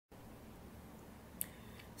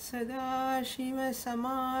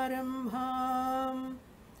सदाशिवसमारम्भां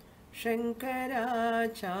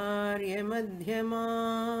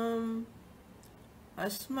शङ्कराचार्यमध्यमाम्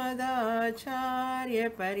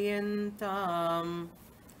अस्मदाचार्यपर्यन्तां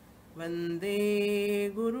वन्दे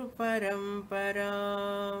गुरुपरम्पराम्।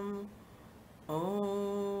 ॐ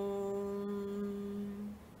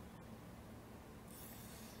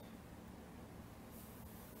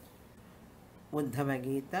Uddhava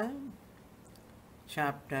Gita,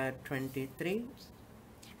 chapter 23,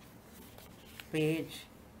 page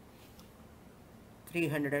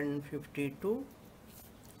 352,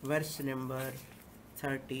 verse number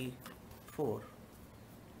 34.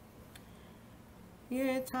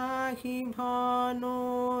 यथा हि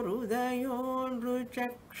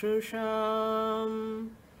भानोरुदयोनृचक्षुषां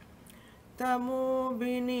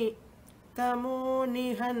तमो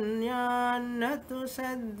निहन्यान्न तु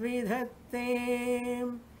सद्विधत्ते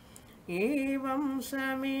एवं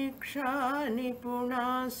समीक्षा निपुणा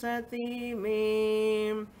सती मे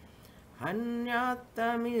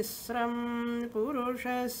हन्यात्तमिस्रं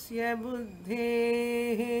पुरुषस्य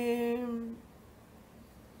बुद्धेः।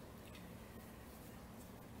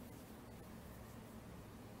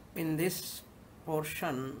 In this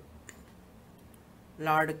portion,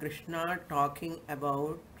 Lord Krishna talking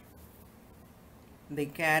about the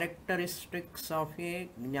characteristics of a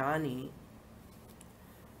jnani,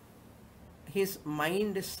 his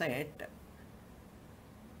mindset,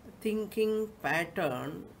 thinking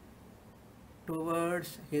pattern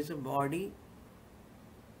towards his body,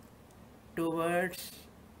 towards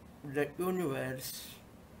the universe,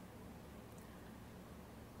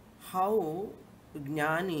 how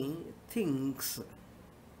jnani thinks.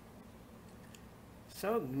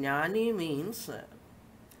 So jnani means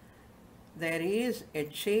there is a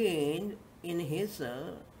change in his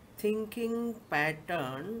thinking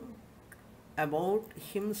pattern about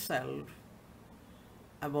himself,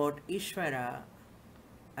 about Ishvara,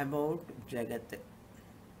 about Jagat.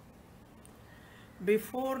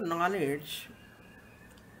 Before knowledge,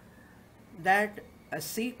 that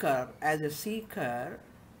as a seeker,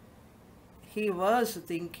 he was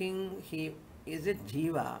thinking he is a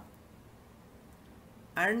jiva,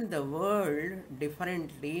 and the world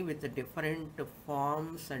differently with different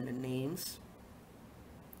forms and names,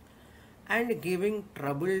 and giving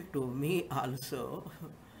trouble to me also,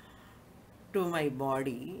 to my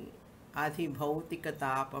body,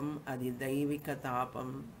 adhibhautikatapam,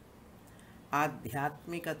 adhidaivikatapam,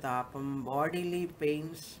 adhyatmikatapam, bodily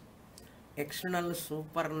pains, external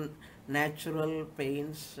supernatural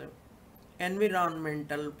pains,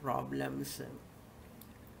 environmental problems.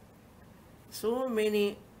 So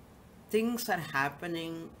many things are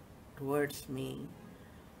happening towards me,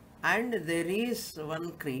 and there is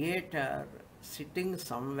one creator sitting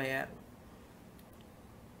somewhere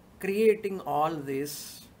creating all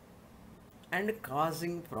this and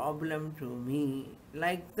causing problem to me.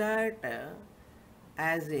 Like that,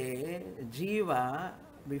 as a jiva,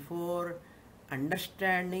 before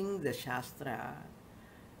understanding the Shastra,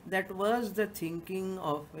 that was the thinking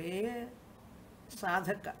of a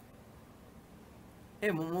sadhaka, a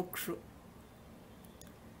mumukshu,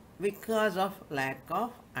 because of lack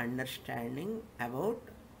of understanding about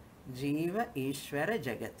Jiva, Ishvara,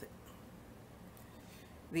 Jagat.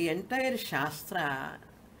 The entire Shastra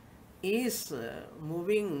is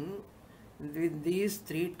moving with these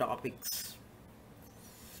three topics.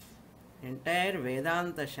 Entire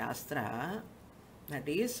Vedanta Shastra, that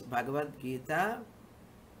is Bhagavad Gita,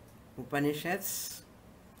 Upanishads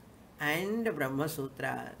and Brahma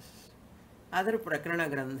Sutras, other Prakarana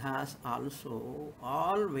Grandhas also,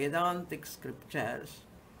 all Vedantic scriptures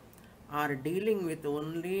are dealing with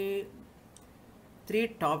only three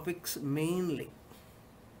topics mainly.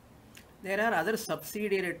 There are other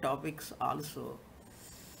subsidiary topics also,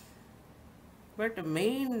 but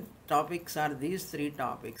main topics are these three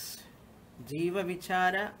topics: Jiva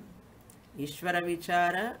Vichara, Ishvara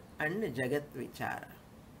Vichara and Jagat Vichara.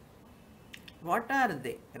 What are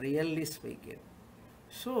they, really speaking?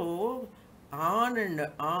 So, on and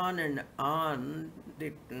on and on,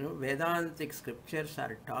 the Vedantic scriptures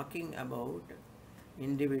are talking about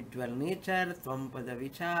individual nature, Tvampada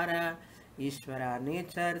Vichara, Ishvara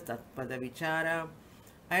nature, Tatpada Vichara,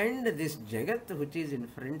 and this Jagat which is in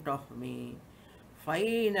front of me.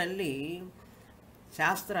 Finally,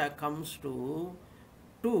 Shastra comes to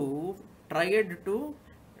triad to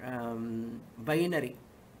binary,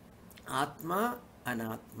 Atma,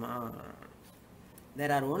 Anatma.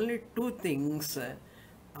 There are only two things,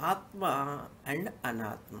 Atma and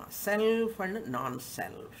Anatma, self and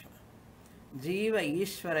non-self. Jiva,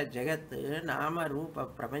 Ishvara, Jagat, Nama, Rupa,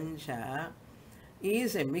 Prapancha,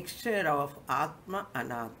 is a mixture of Atma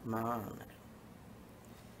Anatma.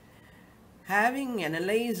 Having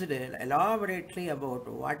analyzed elaborately about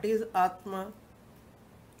what is Atma,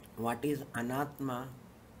 what is Anatma,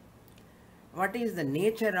 what is the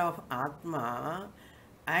nature of Atma,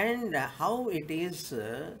 and how it is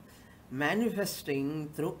manifesting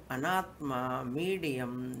through Anatma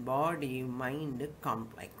medium body mind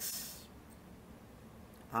complex.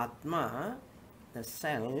 Atma, the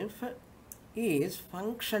self, is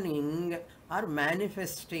functioning or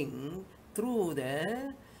manifesting through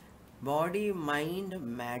the body mind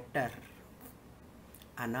matter,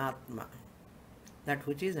 Anatma, that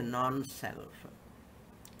which is non-self.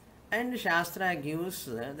 And Shastra gives,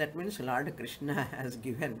 that means Lord Krishna has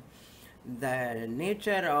given the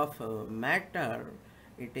nature of matter.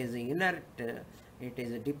 It is inert, it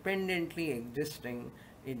is dependently existing,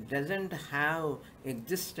 it doesn't have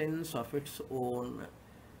existence of its own.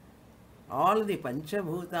 All the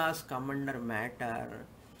Panchabhutas come under matter,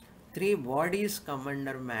 three bodies come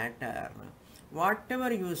under matter.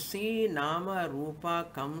 Whatever you see, Nama, Rupa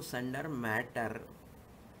comes under matter.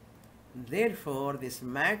 Therefore, this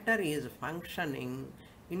matter is functioning,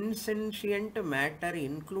 insentient matter,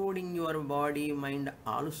 including your body, mind,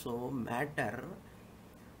 also matter,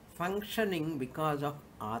 functioning because of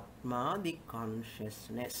Atma, the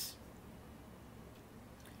consciousness.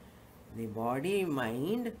 The body,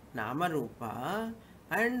 mind, Nama, Rupa,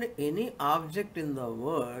 and any object in the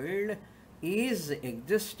world is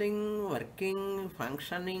existing, working,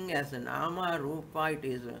 functioning as Nama, Rupa. It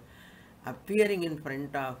is appearing in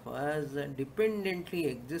front of us, dependently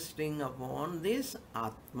existing upon this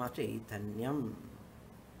Atma Chaitanyam.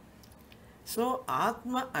 So,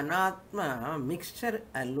 Atma Anatma mixture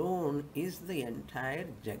alone is the entire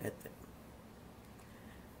Jagat.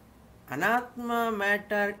 Anatma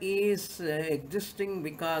matter is existing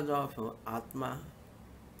because of Atma.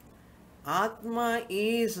 Atma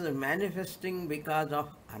is manifesting because of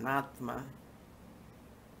Anatma.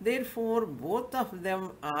 Therefore, both of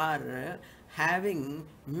them are having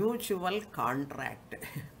mutual contract,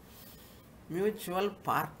 mutual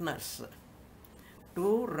partners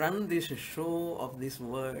to run this show of this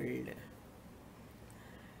world.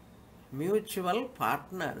 Mutual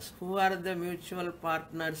partners. Who are the mutual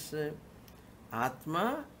partners?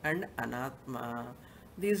 Atma and Anatma.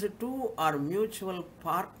 These two are mutual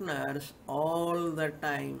partners all the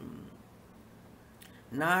time.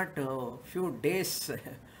 Not a few days,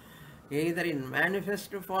 either in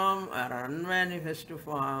manifest form or unmanifest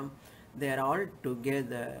form, they are all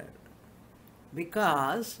together.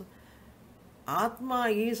 Because Atma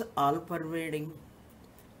is all-pervading,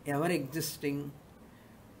 ever-existing.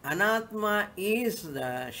 Anatma is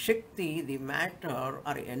the Shakti, the matter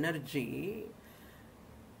or energy.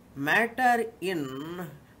 Matter in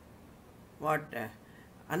what?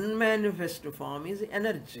 Unmanifest form is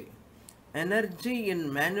energy. Energy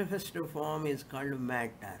in manifest form is called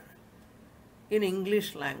matter in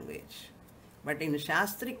English language. But in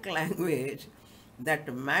Shastric language,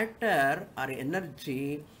 that matter or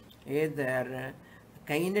energy, either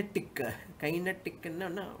kinetic,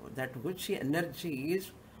 that which energy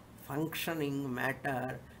is functioning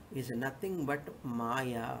matter is nothing but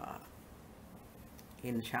Maya.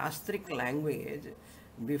 In Shastric language,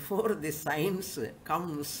 before the science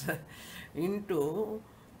comes into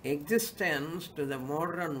existence to the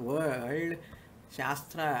modern world,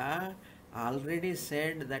 Shastra already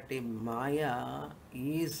said that a Maya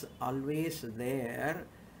is always there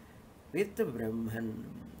with Brahman.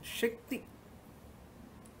 Shakti.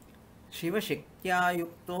 Shiva Shaktya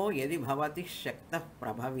Yukto Yadi Bhavati Shakta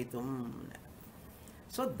Prabhavitum.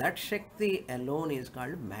 So that Shakti alone is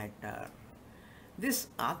called matter. This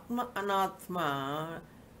Atma Anatma,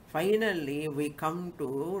 finally we come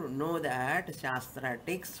to know that Shastra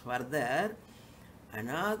takes further.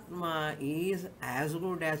 Anatma is as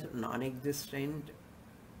good as non-existent.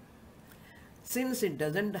 Since it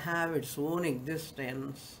doesn't have its own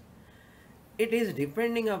existence, it is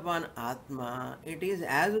depending upon Atma. It is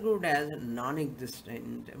as good as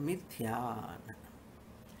non-existent, mithya.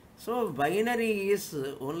 So binary is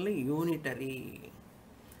only unitary.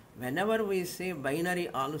 Whenever we say binary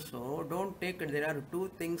also, don't take it, there are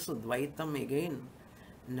two things, Dvaitam again.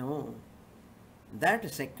 No.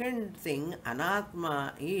 That second thing,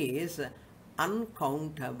 Anatma, is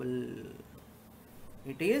uncountable.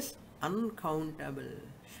 It is uncountable.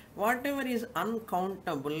 Whatever is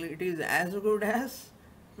uncountable, it is as good as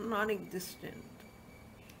non-existent.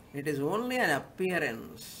 It is only an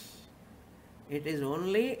appearance. It is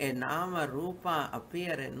only a Nama Rupa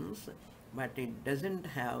appearance, but it doesn't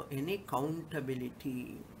have any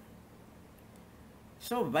countability.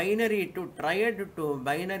 So binary to triad to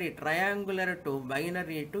binary, triangular to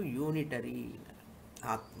binary to unitary.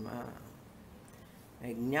 Atma. A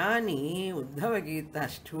Jnani, Uddhava Gita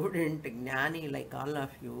student, Jnani like all of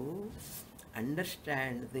you,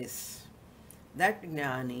 understand this. That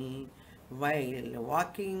Jnani, while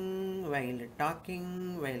walking, while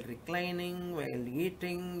talking, while reclining, while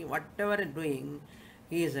eating, whatever doing,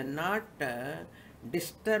 he is not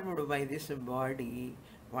disturbed by this body,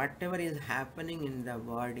 whatever is happening in the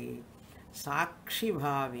body. Sakshi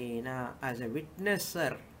Bhavena, as a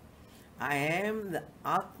witnesser, I am the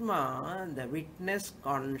Atma, the witness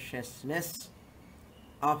consciousness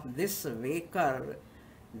of this waker,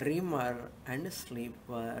 dreamer and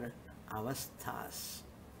sleeper avasthas.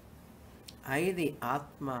 I, the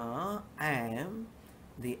Atma, am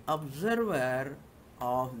the observer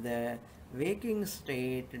of the waking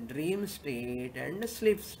state, dream state and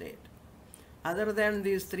sleep state. Other than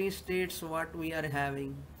these three states, what we are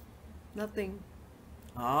having? Nothing.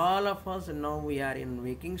 All of us now we are in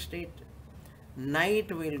waking state. Night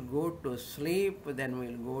we'll go to sleep, then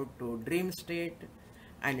we'll go to dream state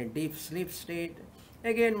and deep sleep state.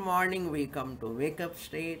 Again morning we come to wake up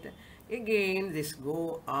state. Again this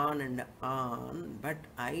go on and on. But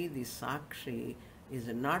I, the Sakshi, is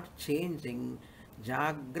not changing.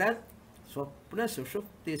 Jagrat Swapna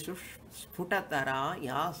Sushupti Sputatara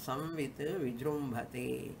Ya Samvit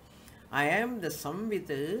Vijrumbhate. I am the Samvit,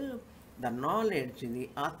 the knowledge, the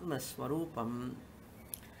Atma Swarupam,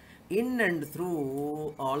 in and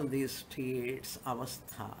through all these states,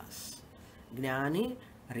 avasthas. Jnani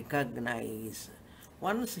recognize.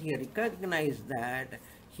 Once he recognizes that,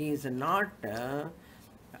 he is not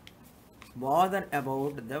bothered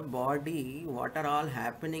about the body, what are all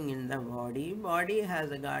happening in the body. Body has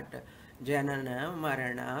got janana,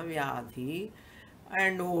 marana, vyadhi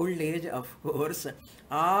and old age, of course.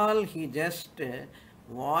 All he just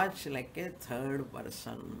watch like a third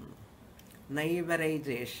person.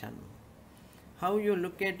 Neighborization. How you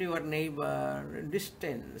look at your neighbor,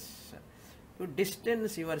 distance. To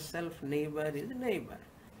distance yourself, neighbor is neighbor.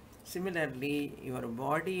 Similarly, your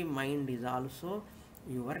body, mind is also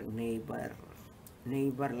your neighbor,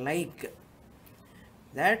 neighbor-like.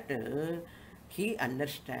 That he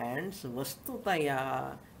understands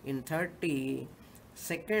vastutaya. In 32nd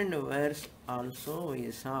verse also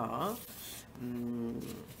we saw, and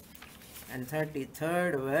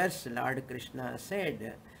 33rd verse Lord Krishna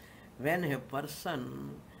said, when a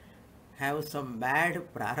person have some bad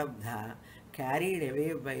prarabdha carried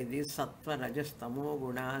away by these sattva, rajas, tamo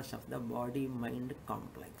gunas of the body mind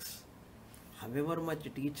complex. However much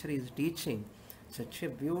teacher is teaching, such a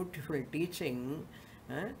beautiful teaching,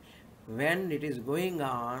 when it is going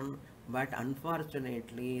on, but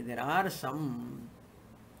unfortunately there are some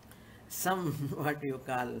what you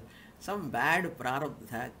call, some bad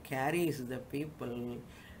prarabdha carries the people,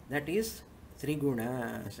 that is three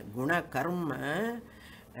gunas, guna karma,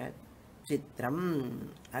 chitram,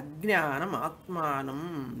 ajnanam,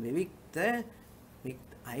 atmanam, vivikta,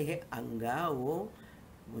 I anga, o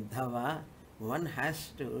Uddhava. One has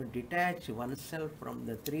to detach oneself from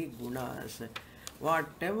the three gunas.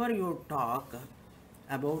 Whatever you talk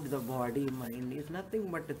about the body, mind is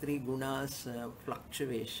nothing but three gunas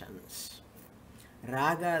fluctuations.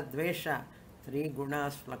 Raga, Dvesha, three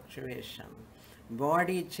gunas fluctuation.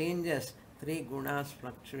 Body changes, three gunas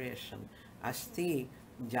fluctuation. Asti,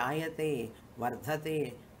 Jayate,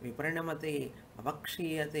 Vardhate, Vipranamate,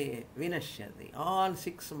 Avakshiyate, Vinashyate. All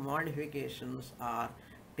 6 modifications are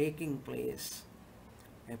taking place.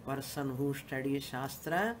 A person who studies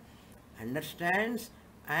Shastra understands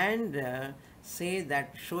and say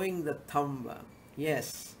that, showing the thumb,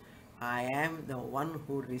 yes, I am the one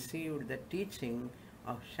who received the teaching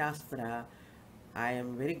of Shastra. I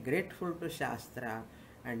am very grateful to Shastra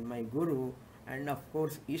and my Guru and of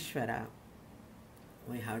course Ishvara.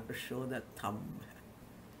 We have to show the thumb.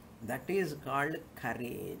 That is called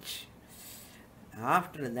courage.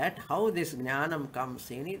 After that, how this jnanam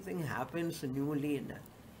comes, anything happens newly,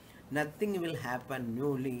 nothing will happen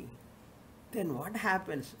newly. Then what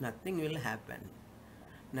happens? Nothing will happen.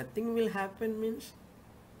 Nothing will happen means,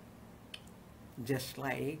 just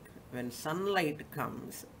like when sunlight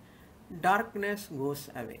comes, darkness goes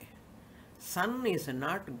away. Sun is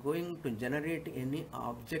not going to generate any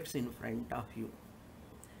objects in front of you.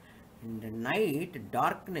 In the night,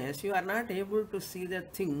 darkness, you are not able to see the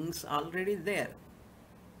things already there.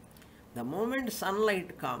 The moment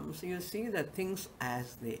sunlight comes, you see the things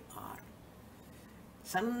as they are.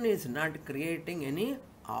 Sun is not creating any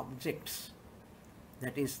objects.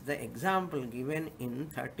 That is the example given in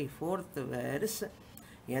 34th verse.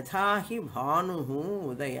 Yatha hi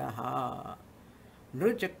bhanuhu udayaha.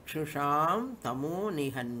 Nruchakshusham tamo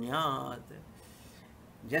nihanyat.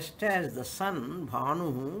 Just as the sun,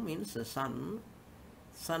 Bhanu means sun,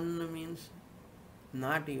 sun means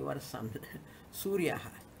not your sun, Surya.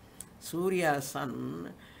 Surya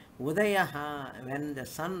sun, Udayaha, when the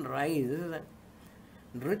sun rises,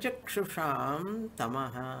 Nruchakshusham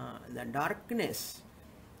tamaha, the darkness.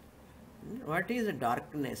 What is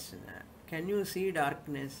darkness? Can you see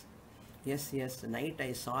darkness? Yes, yes, night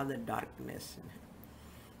I saw the darkness.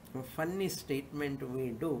 A funny statement we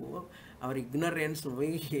do, our ignorance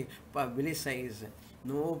we publicize.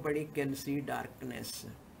 Nobody can see darkness.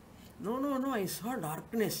 No, no, no, I saw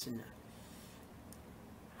darkness.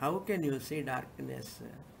 How can you see darkness?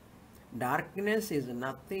 Darkness is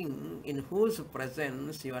nothing in whose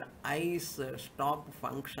presence your eyes stop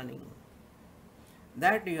functioning.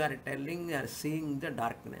 That you are telling, you are seeing the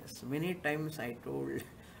darkness. Many times I told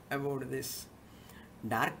about this.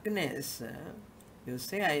 Darkness, you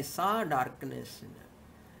say, I saw darkness.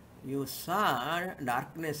 You saw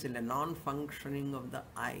darkness in the non-functioning of the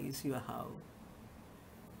eyes you have.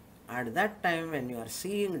 At that time when you are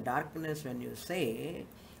seeing darkness, when you say,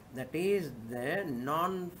 that is the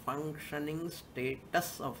non-functioning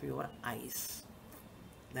status of your eyes.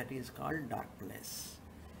 That is called darkness.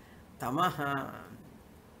 Tamaha.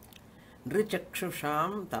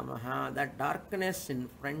 Nrichakshusham tamaha. That darkness in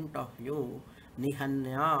front of you,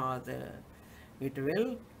 nihanyat. It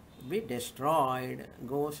will be destroyed,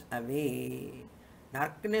 goes away.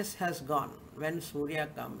 Darkness has gone when Surya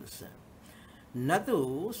comes.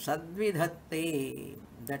 Natu sadvidhatte.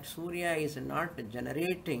 That Surya is not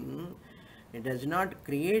generating, it does not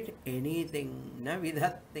create anything. Na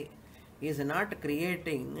vidhatte. He is not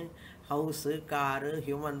creating house, car,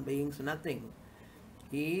 human beings, nothing.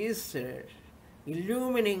 He is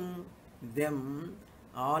illumining them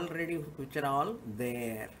already, which are all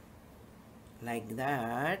there. Like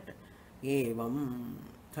that, evam,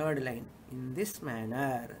 third line, in this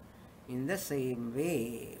manner, in the same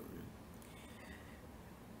way.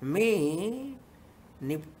 Me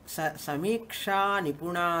samiksha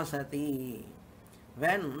nipuna sati.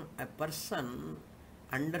 When a person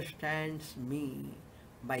understands me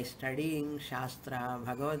by studying Shastra,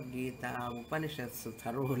 Bhagavad Gita, Upanishads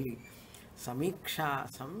thoroughly, samiksha,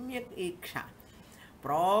 samyak iksha,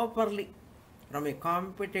 properly, from a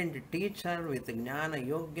competent teacher with jnana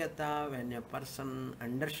yogyata, when a person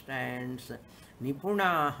understands,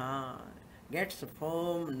 nipunaha, gets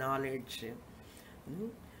firm knowledge.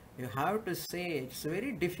 You have to say, it's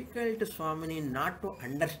very difficult, Swamini, not to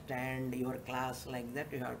understand your class like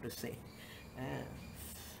that, you have to say.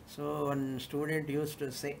 So one student used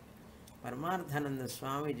to say, Paramarthananda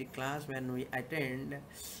Swamiji class when we attend,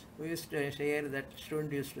 we used to share that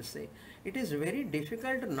student used to say, it is very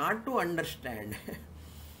difficult not to understand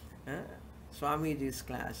Swamiji's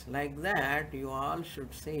class. Like that, you all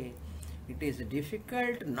should say, it is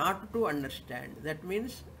difficult not to understand. That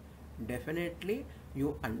means definitely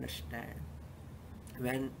you understand.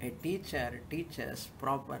 When a teacher teaches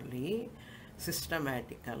properly,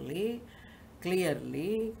 systematically,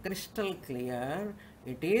 clearly, crystal clear,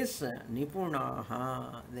 it is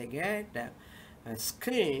nipunaha. They get a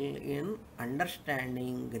skill in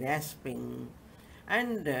understanding, grasping,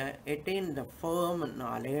 and attain the firm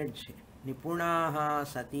knowledge. Nipunaha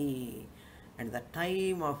sati. At the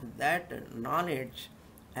time of that knowledge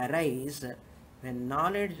arise, when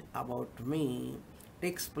knowledge about me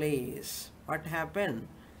takes place, what happened?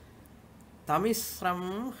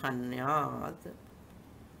 Tamisram hanyat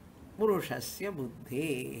purushasya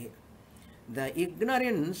buddhi. The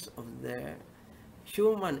ignorance of the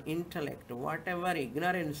human intellect, whatever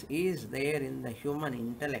ignorance is there in the human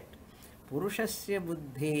intellect, purushasya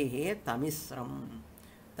buddhi tamisram.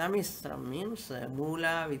 Tamisram means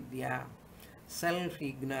mula vidya,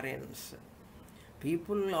 self-ignorance.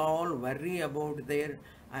 People all worry about their,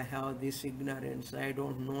 I have this ignorance, I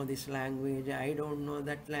don't know this language, I don't know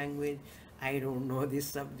that language, I don't know this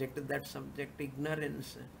subject, that subject,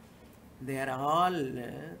 ignorance. They are all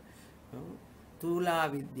Tula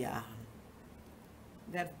Vidya.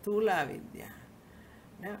 They are Tula Vidya.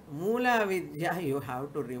 Now, Mula Vidya you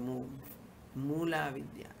have to remove. Mula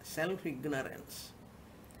Vidya, self-ignorance.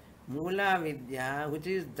 Mula Vidya, which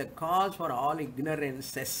is the cause for all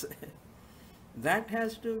ignorances. That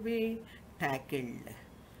has to be tackled.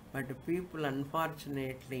 But people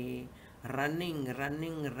unfortunately running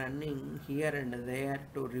here and there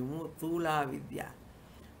to remove Tula Vidya.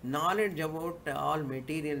 Knowledge about all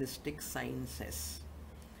materialistic sciences.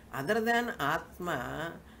 Other than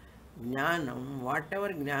Atma, Jnanam, whatever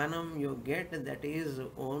Jnanam you get, that is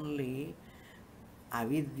only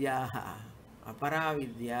Avidya,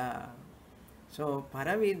 Aparavidya. So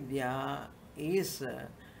Paravidya is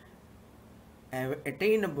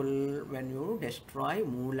attainable when you destroy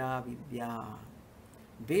Mula Vidya,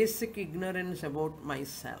 basic ignorance about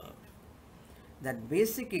myself. That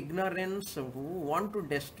basic ignorance who want to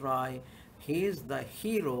destroy, he is the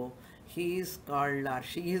hero, he is called or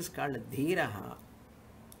she is called Dhiraha,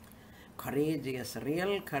 courageous,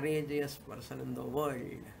 real courageous person in the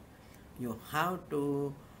world. You have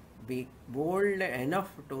to be bold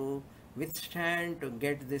enough to withstand to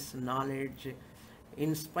get this knowledge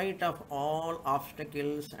in spite of all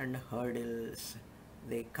obstacles and hurdles.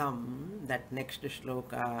 They come. That next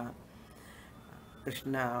shloka,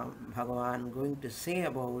 Krishna Bhagavan going to say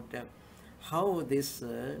about how this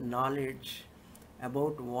knowledge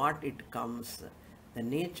about what it comes, the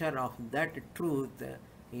nature of that truth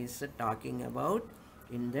is talking about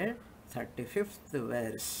in the 35th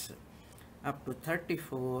verse. Up to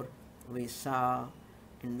 34 we saw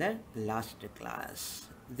in the last class.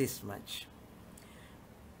 This much.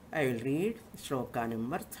 I will read shloka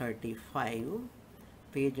number 35,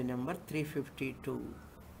 page number 352.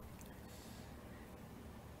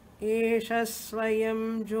 एष स्वयं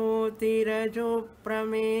ज्योतिरजो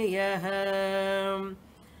प्रमेयः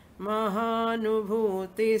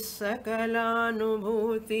महानुभूतिः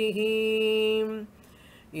सकलानुभूतिः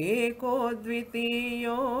एको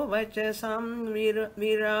द्वितीयो वचसां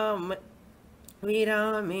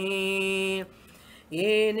विरामे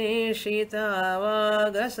येनेषिता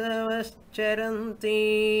वागसवश्चरन्ति.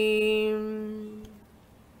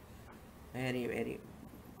 Very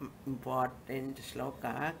important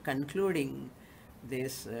shloka concluding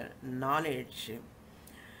this knowledge,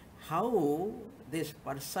 how this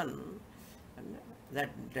person, that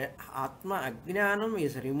Atma Ajnanam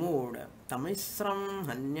is removed, Tamisram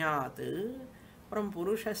Hanyat, from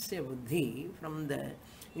Purushasya Buddhi, from the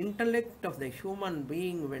intellect of the human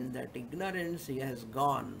being. When that ignorance has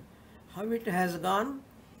gone, how it has gone?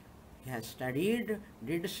 He has studied,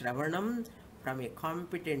 did Shravanam from a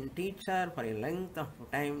competent teacher for a length of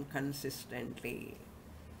time consistently,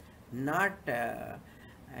 not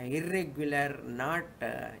irregular, not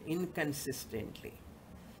inconsistently.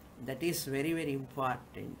 That is very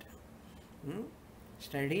important.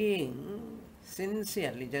 Studying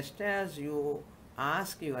sincerely, just as you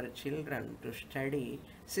ask your children to study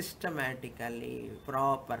systematically,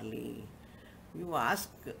 properly, you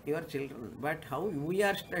ask your children, but how we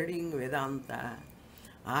are studying Vedanta?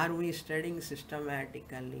 Are we studying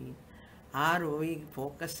systematically? Are we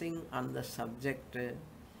focusing on the subject?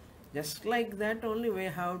 Just like that only we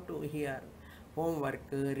have to hear homework,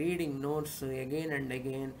 reading notes again and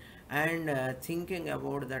again, and thinking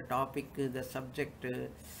about the topic, the subject.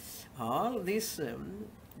 All this,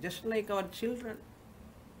 just like our children.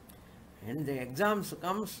 And the exams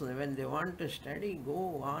comes, when they want to study,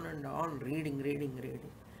 go on and on, reading.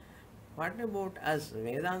 What about us?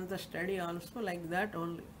 Vedanta study also like that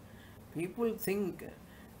only. People think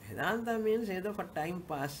Vedanta means either for time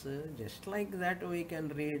pass, just like that we can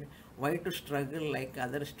read. Why to struggle like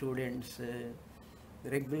other students,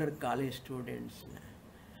 regular college students?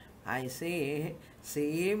 I say,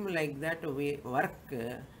 same like that we work,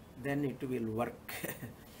 then it will work.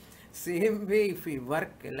 Same way if we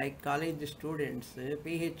work like college students,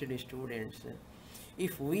 PhD students,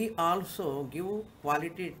 if we also give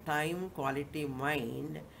quality time, quality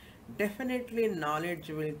mind, definitely knowledge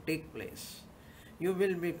will take place. You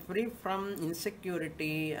will be free from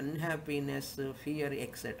insecurity, unhappiness, fear,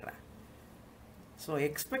 etc. So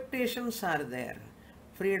expectations are there.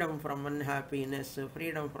 Freedom from unhappiness,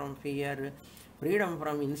 freedom from fear, freedom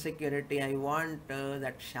from insecurity. I want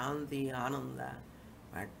that Shanti, Ananda.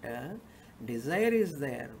 But desire is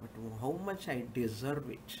there, but how much I deserve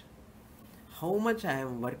it? How much I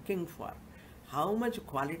am working for? How much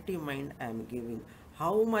quality mind I am giving?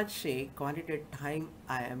 How much quality time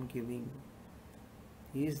I am giving?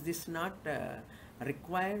 Is this not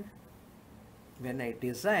required? When I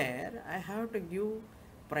desire, I have to give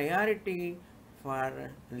priority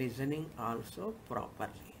for listening also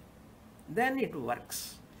properly. Then it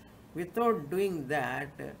works. Without doing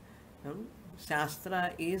that,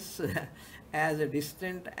 Shastra is as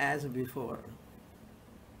distant as before.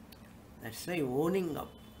 That's why owning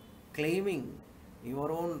up, claiming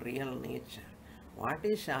your own real nature. What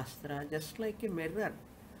is Shastra? Just like a mirror.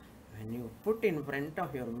 When you put in front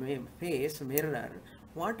of your face mirror,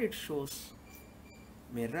 what it shows?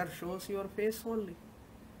 Mirror shows your face only.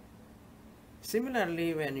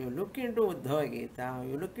 Similarly, when you look into Uddhava Gita,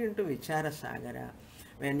 you look into Vichara Sagara,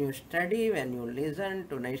 when you study, when you listen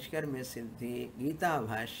to Naishkarmya Siddhi, Gita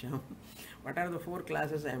Bhashyam, what are the 4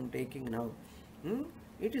 classes I am taking now?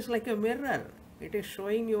 It is like a mirror. It is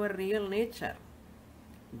showing your real nature.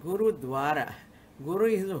 Guru Dwara. Guru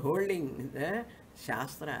is holding the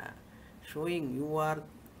Shastra, showing you are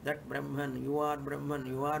that Brahman, you are Brahman,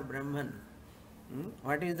 you are Brahman.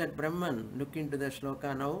 What is that Brahman? Look into the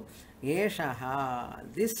sloka now. Eshaha.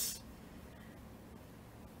 This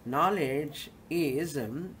knowledge is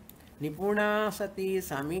Nipuna Sati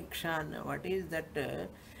Samikshan. What is that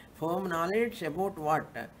firm knowledge about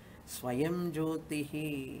what? Swayam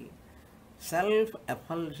Jyotihi.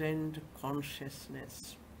 Self-effulgent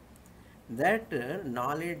consciousness. That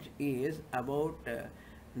knowledge is about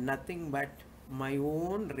nothing but my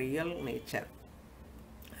own real nature.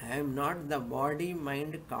 I am not the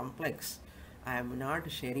body-mind complex. I am not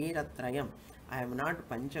Shariratrayam. I am not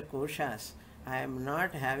Panchakoshas. I am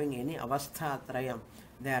not having any Avasthatrayam.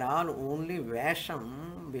 They are all only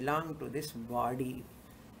Vasham, belong to this body.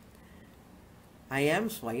 I am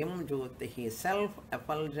Swayam Jyotihi,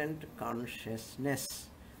 self-effulgent consciousness.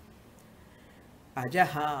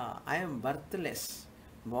 Ajaha, I am birthless.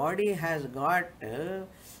 Body has got jayate,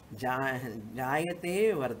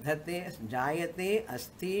 vardhate, jayate,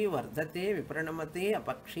 asti, vardhate, vipranamate,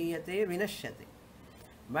 apakshiyate, vinashyate.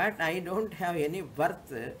 But I don't have any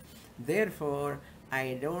birth, therefore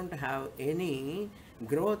I don't have any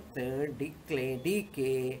growth,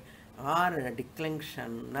 decay or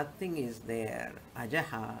declension, nothing is there.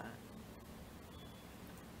 Ajaha.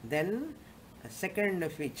 Then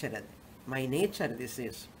second feature, my nature this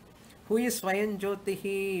is. Who is Swayam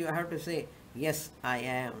Jyotihi? You have to say, yes, I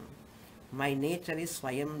am. My nature is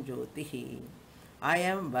Swayam Jyotihi. I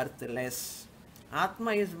am birthless.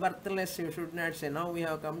 Atma is birthless. You should not say. Now we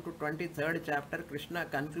have come to 23rd chapter, Krishna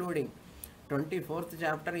concluding. 24th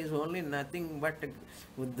chapter is only nothing but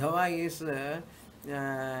Uddhava is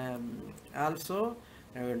also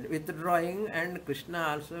withdrawing and Krishna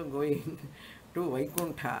also going to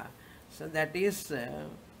Vaikuntha. So that is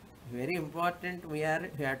very important. We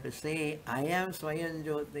have to say, I am Swayam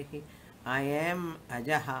Jyotihi, I am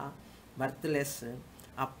Ajaha, birthless,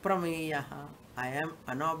 Aprameyaha, I am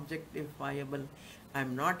unobjectifiable. I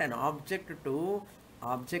am not an object to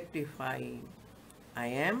objectify. I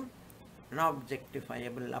am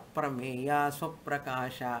unobjectifiable, Aprameya,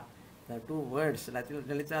 Swaprakasha. The two words,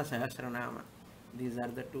 Lalita Sahasranama. These are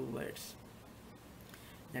the two words.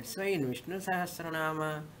 That's why in Vishnu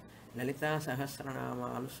Sahasranama, Lalita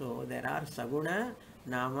Sahasranama also, there are Saguna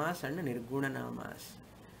Namas and Nirguna Namas.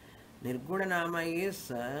 Nirguna Nama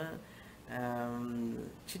is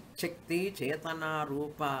Chit Shakti Chetana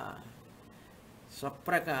Rupa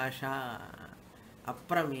Swaprakasha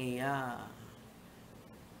Aprameya.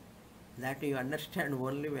 That you understand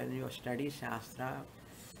only when you study Shastra.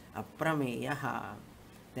 Aprameyaha.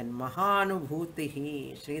 Then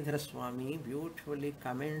Mahanubhutihi, Sridhara Swami beautifully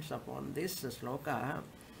comments upon this sloka.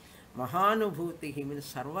 Mahanubhutihi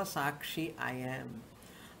means Sarva Sakshi I am.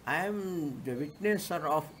 I am the witnesser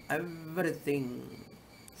of everything.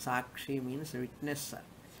 Sakshi means witnesser.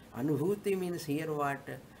 Anubhuti means here what?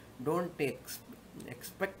 Don't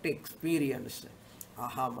expect experience.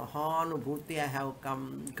 Aha, Mahanubhuti, I have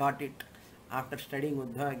got it after studying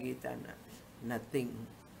Uddhava Gita. Nothing.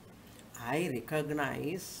 I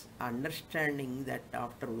recognize, understanding that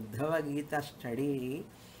after Uddhava Gita study,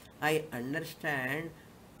 I understand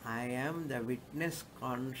I am the witness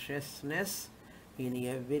consciousness in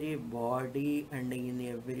every body and in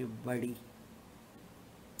everybody.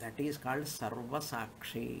 That is called Sarva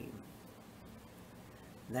Sakshi.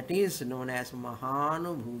 That is known as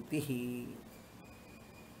Mahanubhutihi.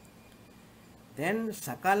 Then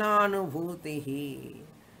Sakalanubhutihi.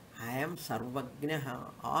 I am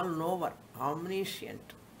Sarvagnaha, all knower,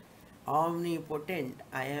 omniscient, omnipotent.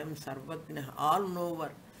 I am Sarvagnaha, all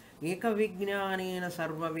knower. Eka Vijnanena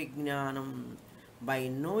Sarva Vijnanam. By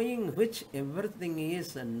knowing which everything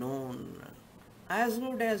is known, as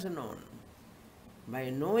good as known.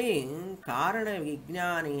 By knowing Karana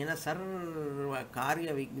Vijnanena Sarva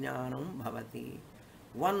Karya Vijnanam Bhavati.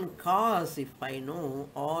 One cause, if I know,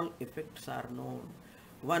 all effects are known.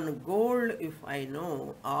 One gold, if I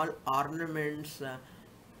know, all ornaments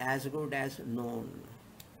as good as known.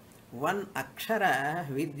 One akshara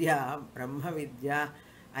vidya, Brahma vidya,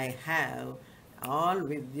 I have, all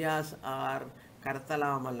vidyas are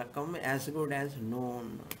kartalamalakam, as good as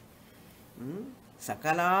known.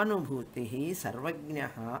 Sakalanubhutihi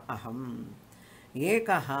sarvajnaha aham.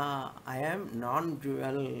 Ekaha, I am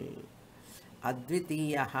non-dual.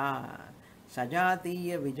 Advitiyaha.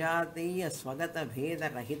 Sajatiya Vijatiya Swagata Bheda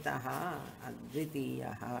Rahitaha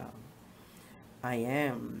Advitiyaha. I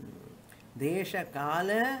am Desha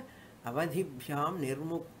Kala Avadhibhyam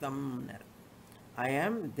Nirmuktam. I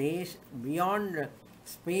am beyond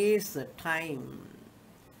space, time,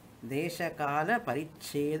 desha kala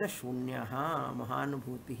paricheda shunyaha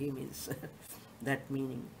mahanubhutihi means that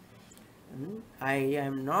meaning. I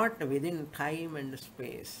am not within time and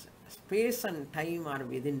space. Space and time are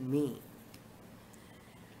within me.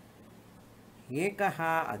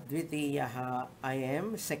 Ekaha advitiyaha, I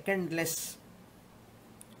am secondless.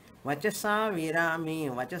 Vachasa virami,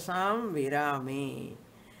 vachasam virami.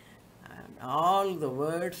 And all the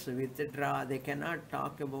words withdraw, they cannot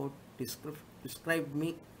talk about, describe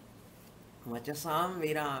me. Vachasam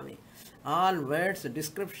virami. All words,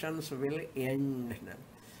 descriptions will end.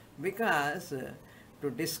 Because to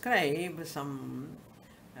describe some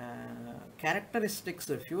characteristics,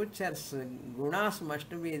 features, gunas must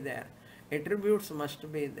be there, attributes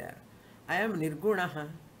must be there. I am nirgunaha.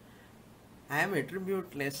 I am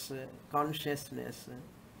attributeless consciousness.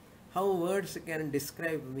 How words can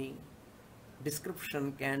describe me?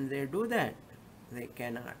 Description, can they do that? They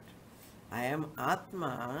cannot. I am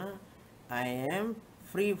Atma. I am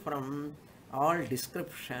free from all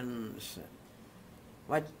descriptions.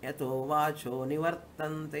 Yato vacho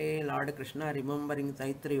nivartante, Lord Krishna remembering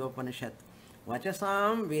Taittiriya Upanishad.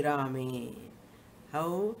 Vachasam virami.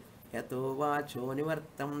 How? Yato vacho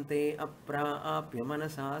nivartante apraapya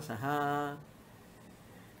manasa saha.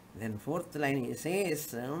 Then fourth line he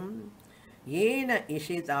says, Yena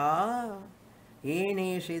ishita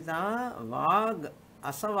vag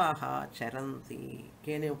asavaha charanti.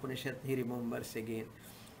 Kene Upanishad he remembers again.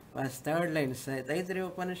 Was third line, Taittiriya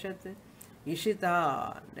Upanishad.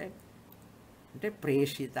 Ishita,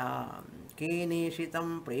 preshita,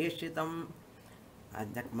 keneshitam, preshitam.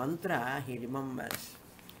 And that mantra he remembers.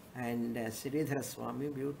 And Sridhara Swami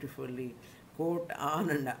beautifully quote on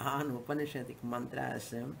and on Upanishadic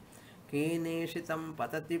mantras. Keneshitam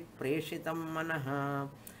patati preshitam manaha,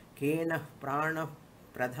 kenah prana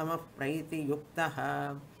pradhama praiti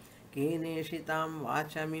yuktaha, keneshitam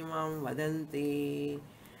vachamimam vadanti.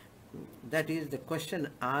 That is the question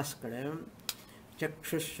asked.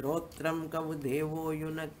 Chakshushrotram kavu devo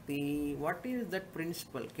yunakti. What is that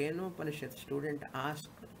principle? Keno Upanishad student asked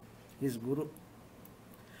his guru.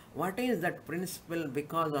 What is that principle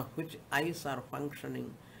because of which eyes are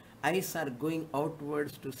functioning? Eyes are going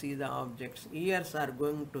outwards to see the objects. Ears are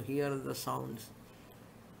going to hear the sounds.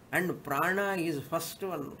 And prana is first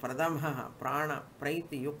one. Pradhamha, prana,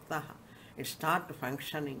 praiti yuktaha. It starts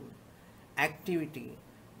functioning. Activity.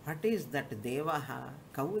 What is that devaha?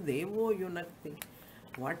 Kavu devo yunakti.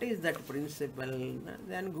 What is that principle?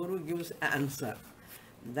 Then Guru gives answer.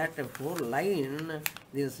 That whole line,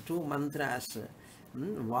 these two mantras.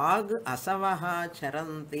 Vag asavaha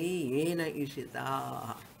charanti yena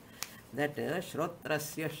ishita. That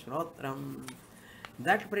shrotrasya shrotram.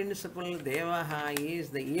 That principle, devaha, is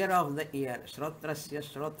the ear of the ear. Shrotrasya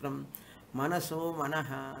shrotram. Manaso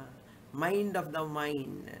manaha. Mind of the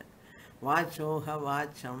mind. Vachoha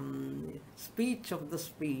vacham, speech of the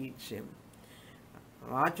speech.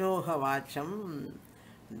 Vachoha vacham,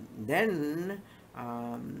 then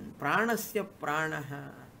pranasya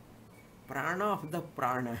pranaha, prana of the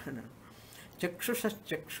prana. Chakshusha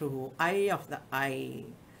chakshu, eye of the eye.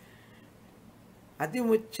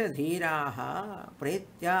 Atimucha dhiraha,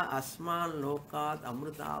 pretya asman lokat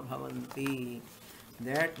amruta bhavanti.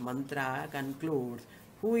 That mantra concludes,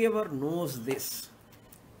 whoever knows this,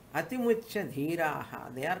 Atimucha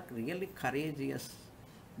dhiraha, they are really courageous,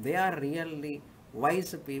 they are really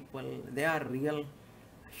wise people, they are real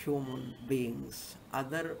human beings.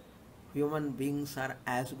 Other human beings are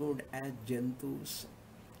as good as jantus,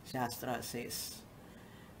 Shastra says.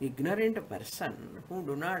 Ignorant person who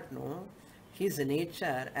do not know his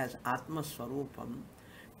nature as Atma Swarupam,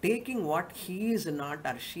 taking what he is not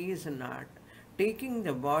or she is not, taking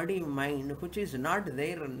the body mind which is not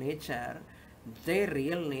their nature, their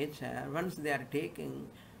real nature, once they are taking,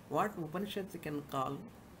 what Upanishads can call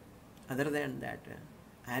other than that?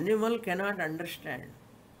 Animal cannot understand.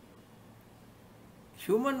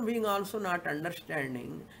 Human being also not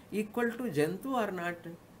understanding, equal to Jantu or not.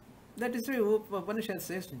 That is why Upanishad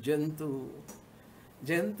says Jantu.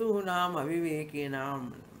 Jantu nam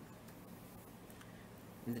avivekinam.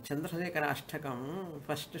 In the Chandrasekhara Ashtakam,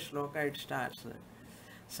 first shloka it starts.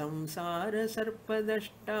 Samsara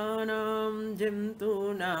sarpadashtanam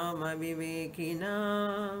jantunam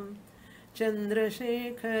avivekinam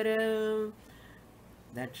Chandrasekhara.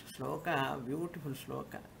 That shloka, beautiful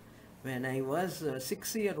shloka. When I was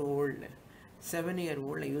 6-year-old,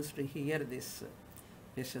 7-year-old, I used to hear this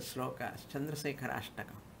shloka, Chandrasekhara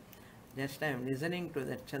Ashtakam. Just I am listening to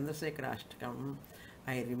that Chandrasekhara Ashtakam,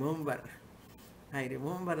 I remember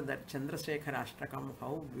that Chandrasekhara Ashtakam,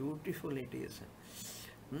 how beautiful it is.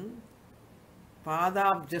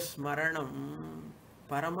 Padabjasmaranam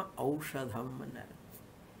Parama Aushadham.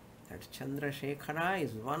 That Chandrasekhara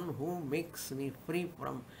is one who makes me free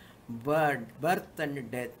from birth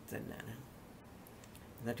and death.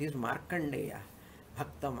 That is Markandeya.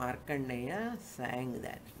 Bhakta Markandeya sang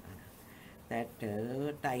that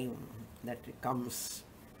time that comes.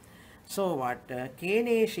 So what?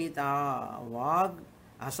 Keneshita Vag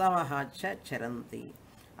Asavaha cha Charanti.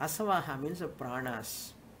 Asavaha means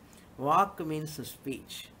pranas. Vak means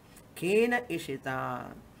speech. Kena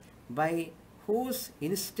Ishita, by whose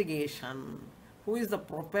instigation, who is the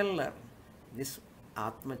propeller? This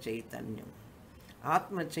Atma Chaitanyam.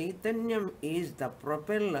 Atma Chaitanyam is the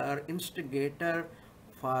propeller, instigator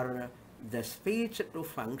for the speech to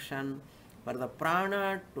function, for the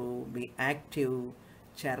prana to be active.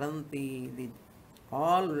 Charanti,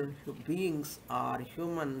 all beings are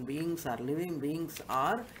human beings, are living beings,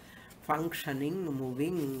 are functioning,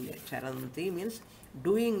 moving. Charanti means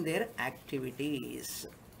doing their activities.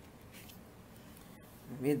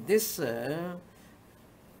 With this,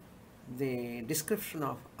 the description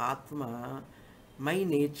of Atma, my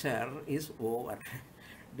nature, is over.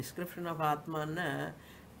 Description of Atma,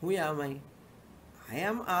 who am I? I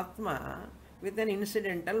am Atma with an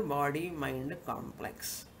incidental body-mind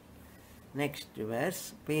complex. Next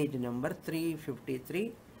verse, page number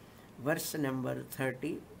 353, verse number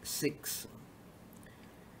 36.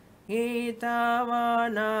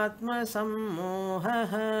 Etavanatma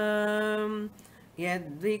sammohah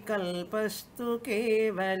yadvikalpastu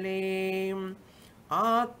kevale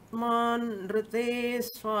atman nrite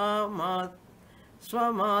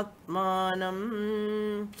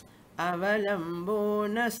swamatmanam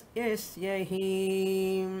avalambonas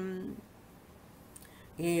yasyahi.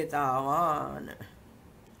 Etavan.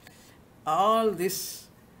 All this,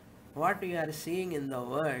 what we are seeing in the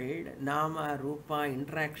world, nama, rupa,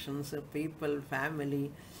 interactions, people,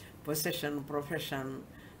 family, possession, profession,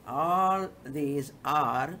 all these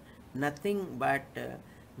are nothing but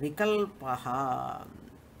vikalpaha.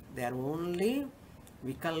 They are only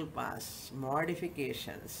vikalpas,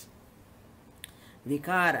 modifications,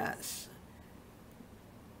 vikaras.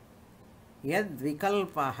 Yad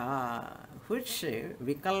vikalpaha, which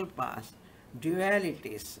vikalpas,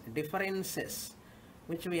 dualities, differences,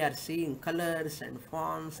 which we are seeing, colors and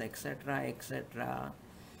forms, etc., etc.,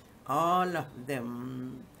 all of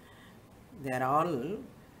them, they are all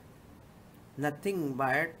nothing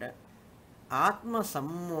but Atma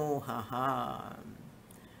Sammohaha.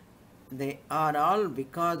 They are all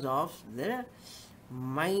because of the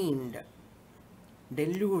mind.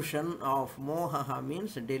 Delusion of mohaha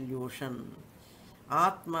means delusion.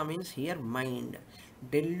 Atma means here mind.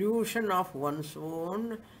 Delusion of one's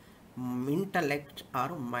own intellect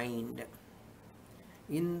or mind.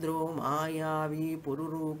 Indro Mayavi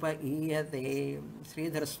Pururupa Iyate.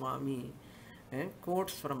 Sridhar Swami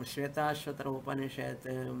quotes from Shvetashvatara Upanishad.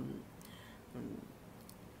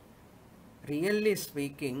 Really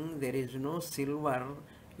speaking, there is no silver,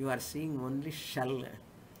 you are seeing only shell.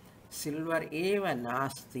 Silver eva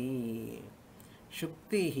nasti.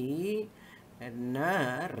 Shuktihi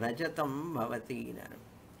na rajatam bhavati.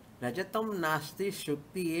 Rajatam nasti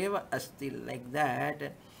shukti eva asti. Like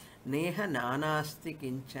that, neha nanasti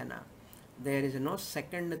kinchana. There is no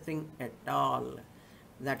second thing at all.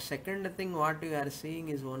 That second thing what you are seeing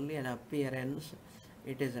is only an appearance.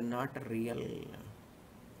 It is not real.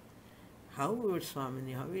 How,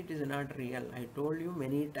 Swamini? How it is not real? I told you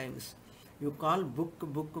many times. You call book,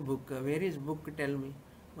 book, book. Where is book? Tell me.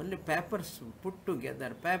 Only papers put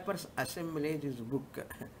together. Papers assemblage is book.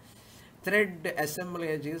 Thread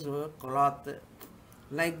assemblage is cloth.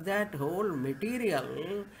 Like that whole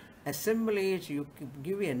material assemblage, you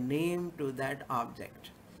give a name to that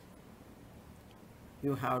object.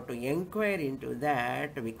 You have to inquire into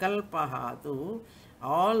that. Vikalpahatu.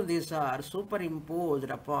 All these are superimposed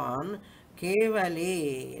upon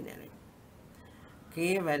Kevale.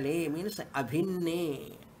 Kevale means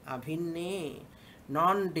abhinne. Abhinne,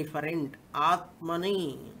 non-different.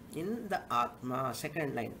 Atmani, in the Atma.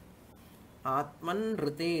 Second line. Atman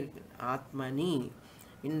rite. Atmani,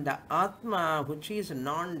 in the Atma, which is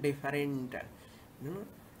non-different.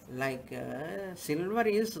 Like silver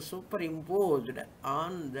is superimposed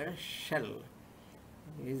on the shell.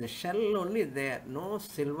 Is the shell only there, no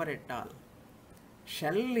silver at all.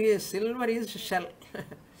 Shell is, silver is shell.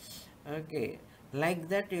 Okay, like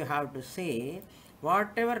that you have to say,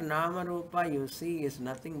 whatever nama rupa you see is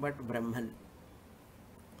nothing but Brahman.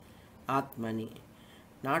 Atmani.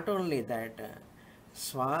 Not only that,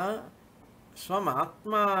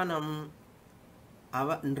 swamatmanam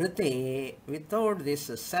nrite, without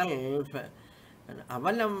this self,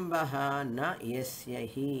 Avalambaha na yasya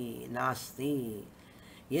hi nasti.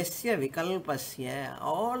 Yasya vikalpasya.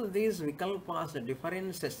 All these vikalpas,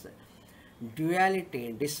 differences,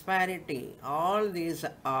 duality, disparity, all these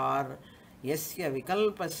are yasya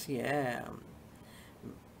vikalpasya.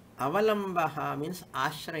 Avalambaha means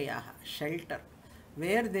ashraya, shelter.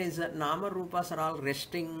 Where there is a nama rupas are all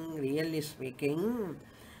resting, really speaking.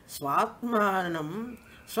 Swatmanam,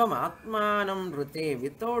 swamatmanam rute.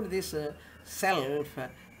 Without this self,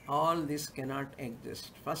 all this cannot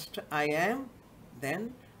exist. First I am,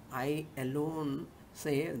 then I alone.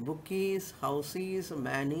 Say book is, house is,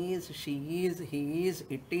 man is, she is, he is,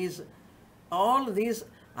 it is. All these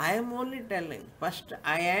I am only telling. First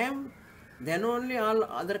I am, then only all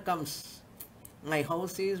other comes. My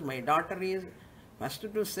house is, my daughter is. First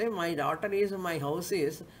to say my daughter is, my house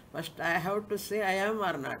is, first I have to say I am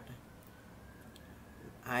or not.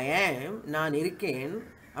 I am, நான் இருக்கேன்,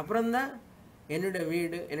 அப்புறம்தான் என்னோட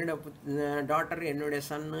வீடு, என்னோட daughter, என்னோட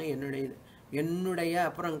சன்னு, என்னுடைய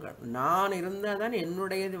அப்புறம் நான் இருந்தால் தான்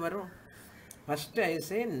என்னுடையது வரும். First I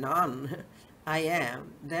say நான், I am,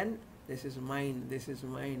 then this is mine, this is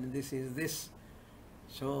mine, this is this.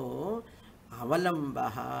 So,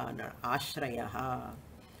 avalambaha, ashrayaha,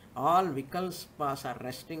 all vikalpas are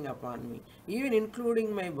resting upon me, even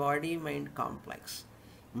including my body mind complex.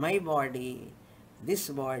 My body, this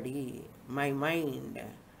body, my mind,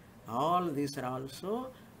 all these are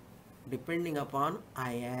also depending upon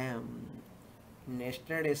I am. In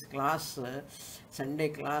yesterday's class, Sunday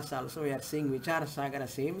class also, we are seeing Vichar Sagara,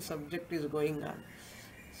 same subject is going on.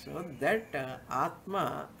 So that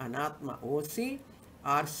Atma, Anatma, OC,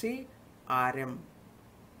 RC, RM.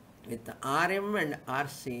 With RM and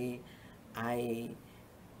RC, I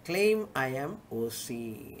claim I am OC.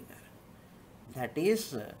 That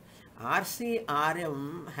is RC,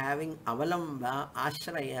 RM having avalamba,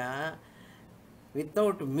 ashraya,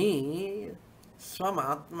 without me,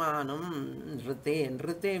 swamatmanam nrite.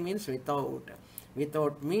 Nrite means without.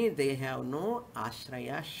 Without me, they have no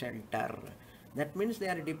ashraya, shelter. That means they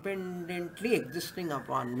are dependently existing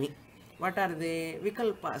upon me. What are they?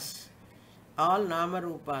 Vikalpas. All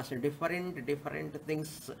namarupas, different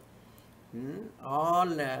things. All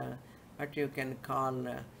what you can call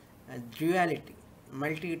duality.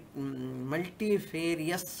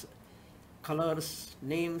 Multifarious colors,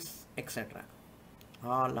 names, etc.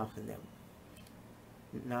 All of them.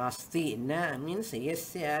 Nasti, na means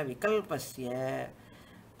yasya vikalpasya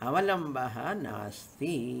avalambaha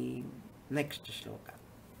nasti. Next shloka.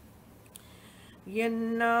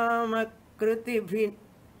 Yennama kritibhin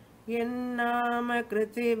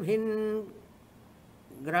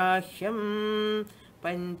grahyam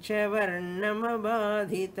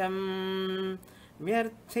panchavarnamabadhitam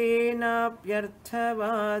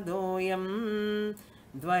vyarthenapyarthavadoyam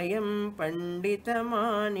dvayam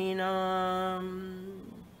panditamanina.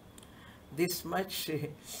 This much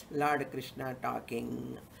Lord Krishna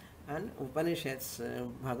talking, and Upanishads,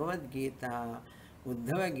 Bhagavad Gita,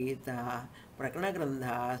 Uddhava Gita, Prakana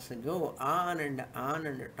Grandhas go on and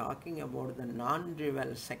talking about the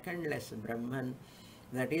non-dual, secondless Brahman,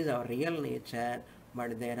 that is our real nature.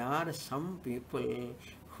 But there are some people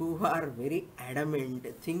who are very adamant,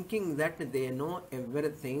 thinking that they know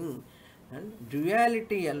everything, and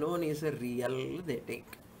duality alone is real, they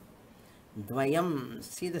take. Dvayam,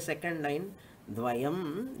 see the second line,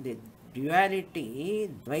 Dvayam, the duality,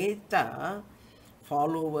 Dvaita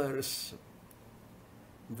followers.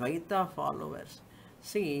 Dvaita followers.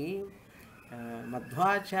 See,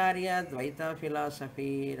 Madhvacharya Dvaita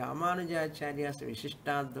philosophy, Ramanujacharya's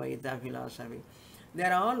Vishishta Dvaita philosophy, they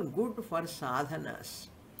are all good for sadhanas,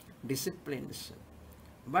 disciplines.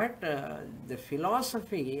 But the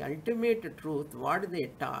philosophy, ultimate truth, what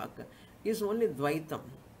they talk is only Dvaitam.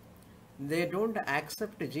 They don't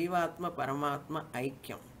accept Jivatma Paramatma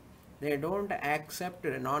Aikyam. They don't accept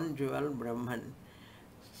non-dual Brahman.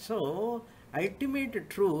 So, ultimate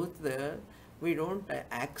truth we don't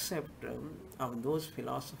accept of those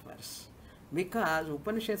philosophers, because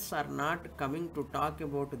Upanishads are not coming to talk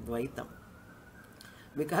about Dvaitam.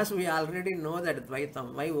 Because we already know that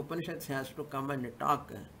Dvaitam, why Upanishads has to come and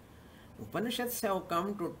talk? Upanishads have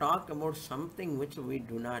come to talk about something which we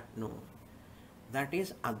do not know. That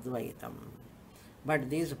is Advaitam. But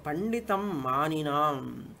these Panditam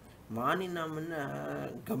Maninam,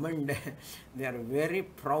 Gammand, they are very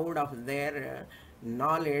proud of their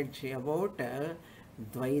knowledge about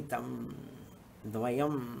Dvaitam,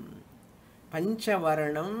 Dvayam,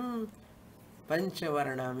 Panchavarnam.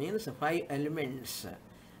 Panchavarna means 5 elements.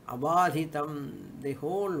 Abadhitam, the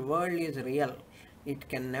whole world is real. It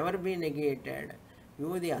can never be negated.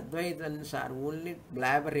 You, the Advaitans, are only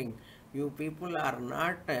blabbering. You people are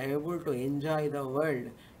not able to enjoy the world.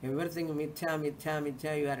 Everything mithya, mithya,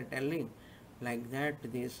 mithya you are telling. Like that,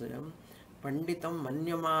 this Panditam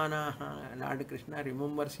Manyamanaha, Lord Krishna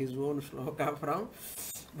remembers his own sloka from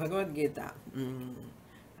Bhagavad Gita.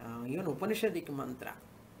 Even Upanishadic mantra.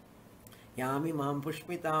 Yami mam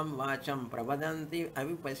pushpitam vacham pravadanti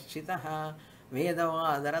avipaschitaha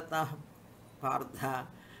vedavadarata partha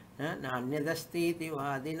nanyadastiti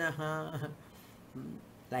vadinaha.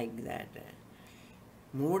 Like that.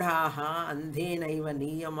 Mudhaha andhenaiva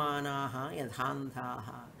niyamanaha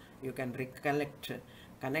yadhantaha. You can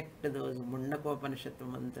connect those Mundakopanishad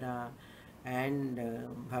mantra and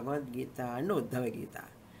Bhagavad Gita and Uddhava Gita.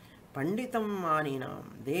 Panditam Maninam,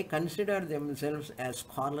 they consider themselves as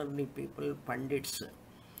scholarly people, pandits.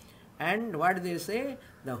 And what they say,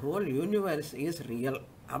 the whole universe is real,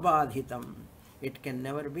 abadhitam. It can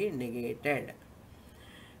never be negated.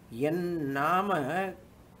 Yan nama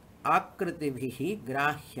akritibhihi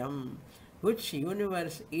grahyam, which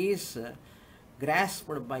universe is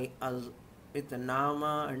grasped by us with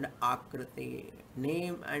nama and akriti,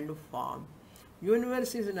 name and form.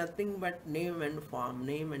 Universe is nothing but name and form,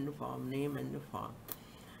 name and form, name and form.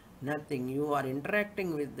 Nothing. You are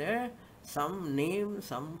interacting with some name,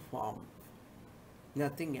 some form.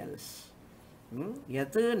 Nothing else.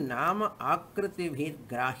 Yat nama akriti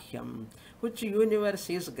grahyam, which universe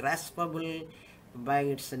is graspable by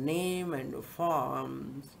its name and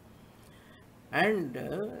forms. And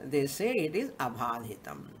they say it is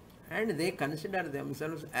abhadhitam. And they consider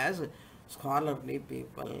themselves as scholarly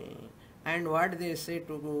people. And what they say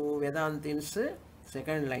to Vedantins,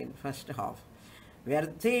 second line, first half.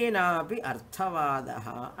 Vyarthenapi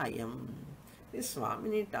arthavadaha ayam. This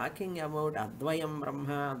Swamini talking about Advayam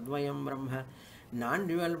Brahma,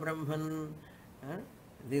 non-dual Brahman.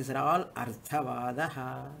 These are all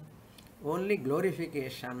arthavadaha. Only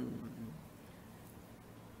glorification.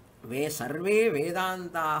 Sarve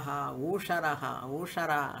Vedantaha,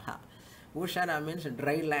 Usharaha. Ushara means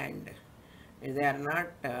dry land. They are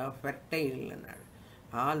not fertile.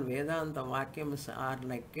 All Vedanta Vakyams are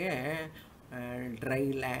like a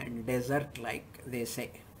dry land, desert like they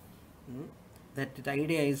say. That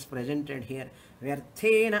idea is presented here.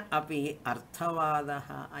 Vyarthena api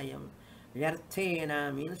arthavadaha ayam.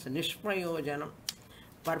 Vyarthena means nishprayojanam.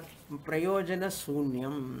 Prayojana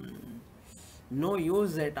sunyam. No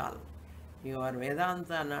use at all. Your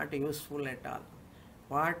Vedanta not useful at all.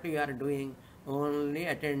 What you are doing? Only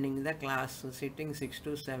attending the class, sitting 6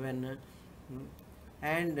 to 7,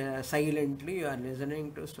 and silently you are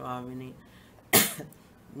listening to Swamini.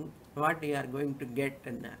 What you are going to get?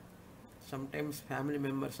 And sometimes family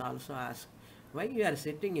members also ask, why you are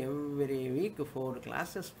sitting every week 4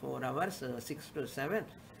 classes, 4 hours, 6 to 7?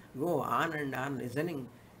 Go on and on listening.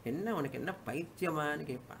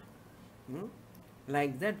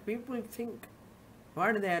 Like that people think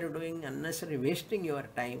what they are doing, unnecessary, wasting your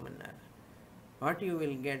time. What you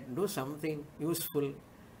will get, do something useful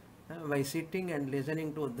by sitting and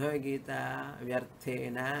listening to Uddhava Gita,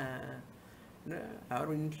 Vyarthena.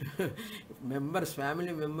 Our members,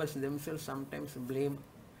 family members themselves sometimes blame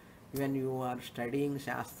when you are studying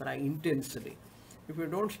Shastra intensely. If you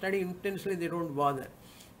don't study intensely, they don't bother.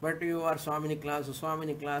 But you are Swamini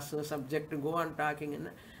class, subject, go on talking, and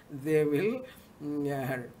they will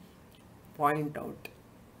point out.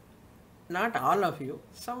 Not all of you,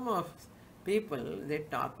 some of people, they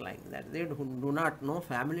talk like that. They do not know,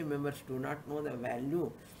 family members do not know the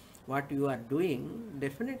value, what you are doing.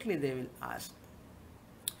 Definitely they will ask.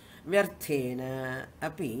 Vyarthena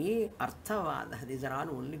api arthavada. These are all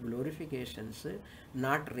only glorifications,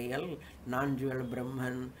 not real, non-dual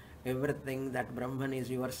Brahman. Everything that Brahman is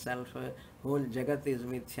yourself, whole Jagat is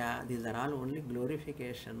mithya. These are all only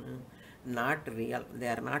glorification, not real. They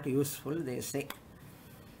are not useful, they say.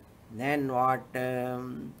 Then what?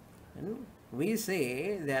 We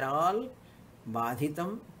say they are all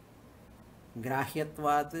badhitam,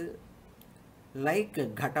 grahyatvat, like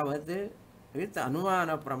ghatavat, with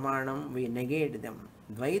anumana pramanam we negate them.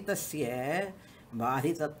 Dvaitasya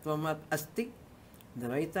badhitatvam asti.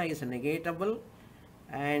 Dvaita is negatable,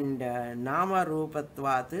 and nama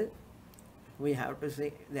rupatvat, we have to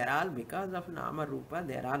say they are all because of nama rupa,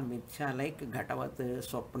 they are all mithya, like ghatavat,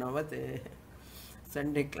 swapnavat.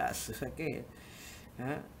 Sunday class, okay.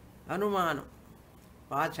 Anumanam.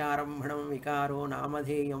 Pacharambhanam vikaro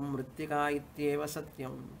namadheyam mritika ityeva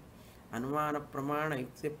satyam. Anumana pramana,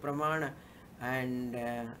 yukti pramana, and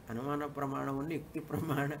anumana pramana only, yukti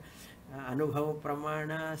pramana, anubhava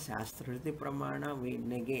pramana, shastrati pramana we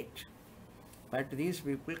negate. But these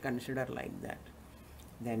people consider like that.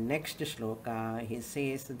 The next shloka, he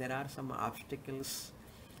says there are some obstacles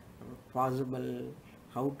possible,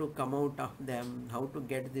 how to come out of them, how to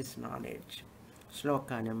get this knowledge.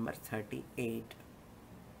 Sloka number 38.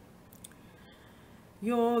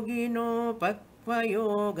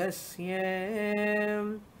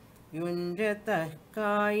 Yoginopakvayogasya yunjatah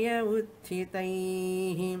kaya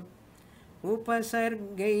utthitaihi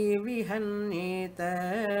upasargai vihanneta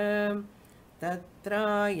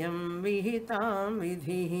tatrayam vihitam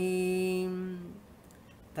vidhi.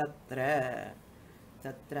 Tatra.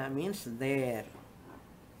 Tatra means there.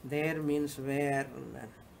 There means where.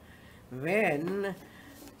 When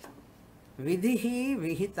vidhi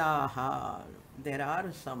vihitaha, there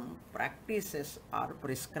are some practices are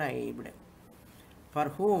prescribed. For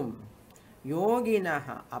whom?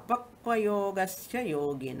 Yoginaha, apakva yogasya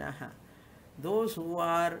yoginaha. Those who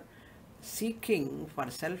are seeking for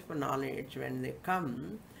self-knowledge, when they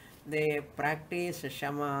come, they practice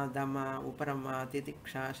shama, dhamma, uparama,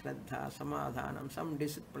 titiksha, shraddha, samadhanam, some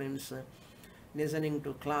disciplines, listening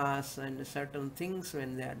to class and certain things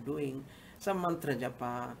when they are doing, some mantra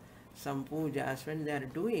japa, some pujas, when they are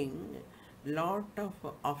doing, lot of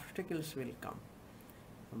obstacles will come.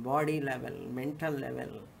 Body level, mental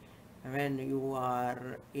level, when you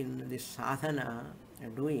are in this sadhana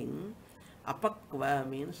doing, apakva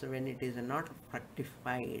means when it is not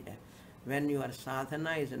fructified, when your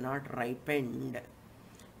sadhana is not ripened.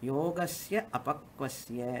 Yogasya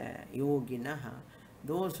apakvasya yoginaha,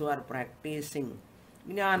 those who are practicing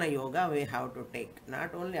jnana yoga, we have to take,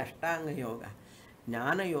 not only ashtanga yoga,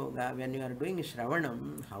 jnana yoga. When you are doing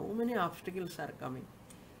shravanam, how many obstacles are coming?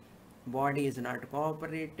 Body is not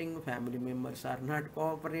cooperating, family members are not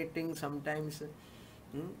cooperating sometimes,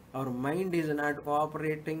 our mind is not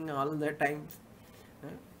cooperating all the time.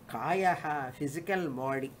 Kayaha, physical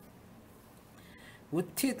body.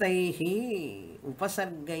 Utthitaihi,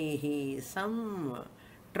 upasargaihi, some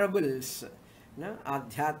troubles.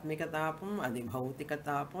 Adhyatmika tapam, adibhautika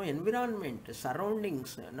tapam, environment,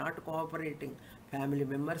 surroundings not cooperating, family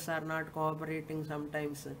members are not cooperating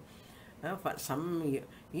sometimes. For some,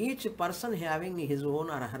 each person having his own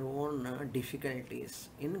or her own difficulties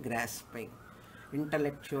in grasping.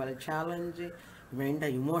 Intellectual challenge, mental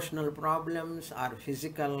emotional problems, or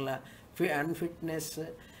physical unfitness,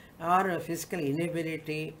 or physical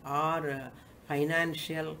inability, or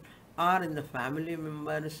financial, or in the family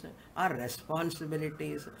members, or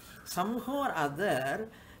responsibilities. Somehow or other,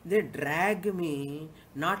 they drag me,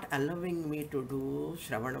 not allowing me to do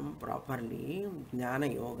Shravanam properly.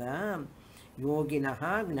 Jnana yoga,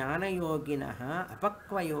 yoginaha, jnana yoginaha,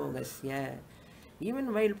 apakva yogasya.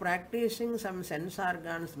 Even while practicing some sense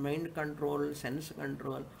organs, mind control, sense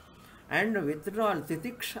control, and withdrawal,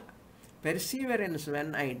 titiksha, perseverance,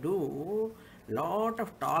 when I do, lot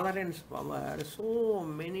of tolerance power, so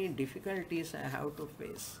many difficulties I have to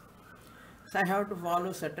face. So I have to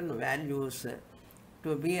follow certain values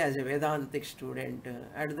to be as a Vedantic student.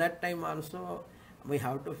 At that time also, we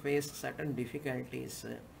have to face certain difficulties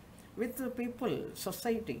with the people,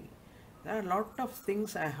 society. There are a lot of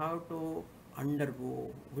things I have to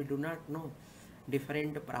undergo. We do not know.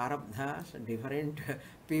 Different prarabdhas, different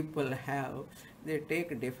people have. They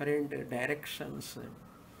take different directions.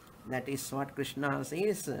 That is what Krishna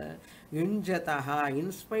says. Yunjataha,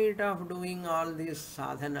 in spite of doing all these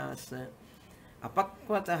sadhanas,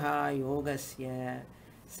 apakvataha yogasya,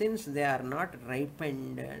 since they are not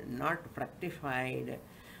ripened, not fructified,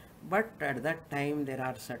 but at that time there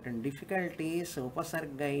are certain difficulties,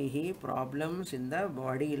 upasargaihi, problems in the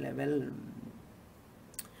body level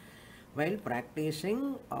while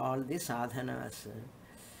practicing all the sadhanas.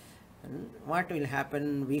 And what will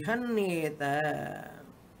happen? Vihanneta,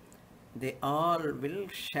 they all will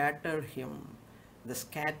shatter him. The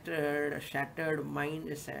shattered mind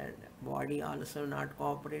and body also not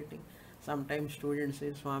cooperating. Sometimes students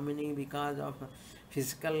say, Swamini, because of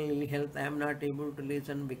physical ill health, I am not able to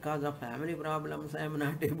listen. Because of family problems, I am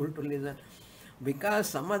not able to listen. Because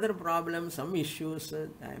some other problems, some issues,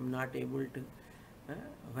 I am not able to.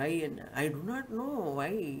 Why? I do not know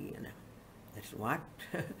why. That's what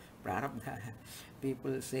prarabdha.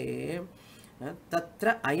 People say,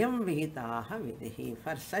 Tatra ayam vihitaha vidhi.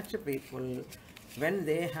 For such people, when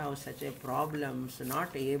they have such a problems,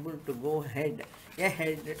 not able to go ahead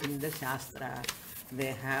in the Shastra,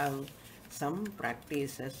 they have some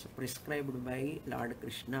practices prescribed by Lord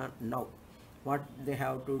Krishna now. What they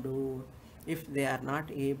have to do if they are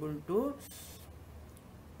not able to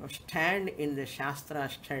stand in the Shastra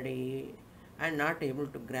study and not able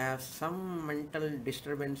to grasp, some mental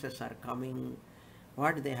disturbances are coming,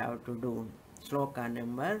 what they have to do. Sloka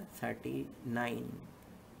number 39.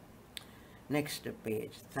 Next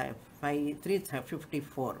page,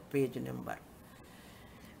 354, page number.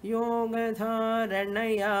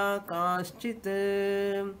 योगधारणया काश्चित्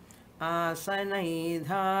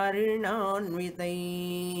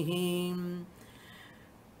आसनैर्धारिणान्वितैः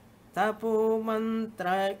तपोमन्त्रौषधैः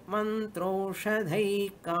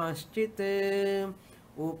काश्चित्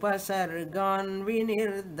उपसर्गान्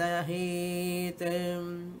विनिर्दहेत्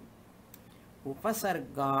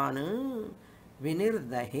उपसर्गान्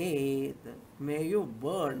विनिर्दहेत् may you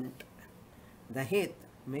burnt dahet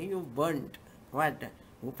may you burnt what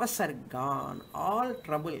upasargan all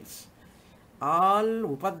troubles all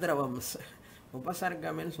upadravams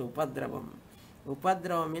upasarga means upadravam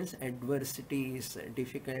upadravam means adversities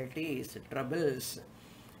difficulties troubles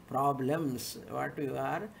problems what you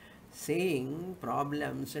are saying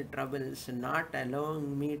problems troubles not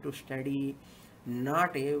allowing me to study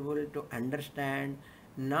not able to understand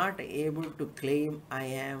not able to claim I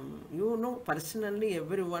am. You know, personally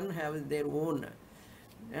everyone has their own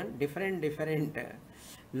different bhinna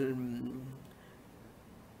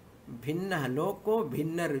loko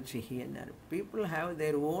bhinna ruchihi. People have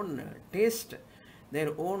their own taste,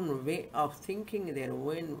 their own way of thinking, their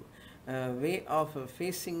own way of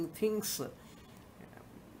facing things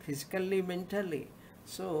physically, mentally.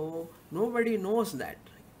 So nobody knows that.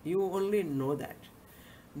 You only know that.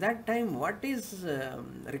 That time what is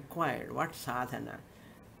required, what sadhana?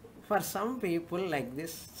 For some people like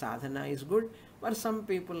this sadhana is good, for some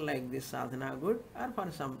people like this sadhana good, or for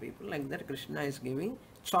some people like that Krishna is giving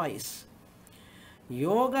choice.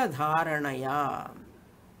 Yoga dharanaya,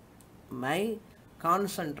 my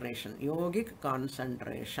concentration, yogic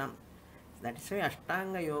concentration. That is why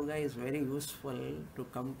Ashtanga Yoga is very useful to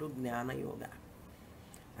come to Jnana Yoga.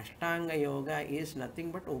 Ashtanga Yoga is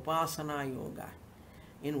nothing but Upasana Yoga.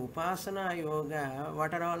 In Upasana Yoga,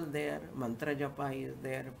 what are all there? Mantra Japa is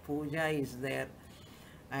there, Puja is there,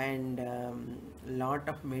 and lot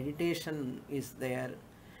of meditation is there.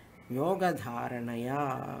 Yoga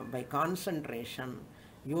Dharanaya, by concentration,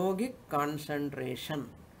 yogic concentration.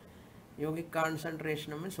 Yogic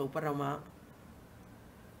concentration means Uparama,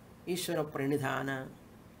 Ishvara Pranidhana,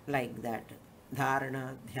 like that.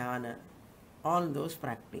 Dharana, Dhyana, all those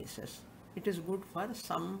practices. It is good for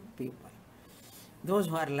some people. Those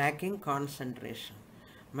who are lacking concentration,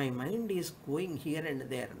 my mind is going here and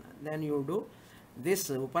there, then you do this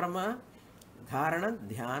Uparama, Dharana,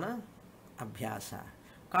 Dhyana, Abhyasa.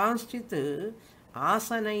 Kanchit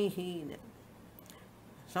asanaihi.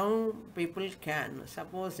 Some people can,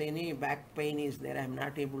 suppose any back pain is there, I am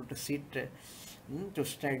not able to sit to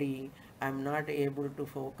study, I am not able to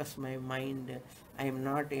focus my mind, I am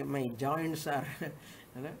not, my joints are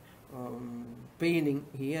paining.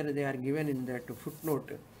 Here they are given in that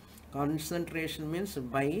footnote. Concentration means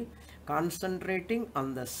by concentrating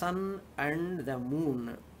on the sun and the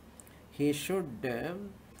moon, he should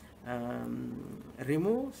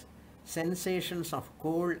remove sensations of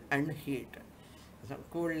cold and heat. So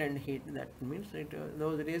cold and heat, that means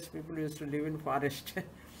those days people used to live in forest,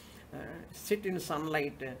 sit in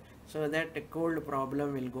sunlight, so that the cold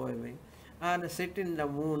problem will go away, or sit in the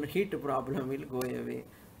moon, heat problem will go away.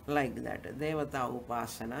 Like that, Devata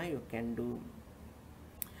Upasana you can do.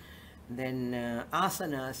 Then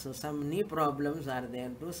asanas, some knee problems are there,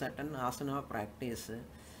 do certain asana practice,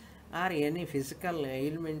 or any physical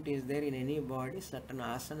ailment is there in any body, certain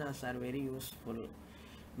asanas are very useful.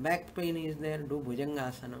 Back pain is there, do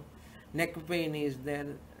Bhujangasana. Neck pain is there,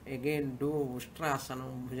 again do Ustrasana,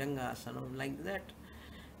 Bhujangasana, like that.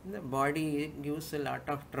 The body gives a lot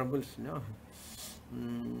of troubles, no?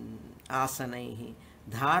 Asanaihi.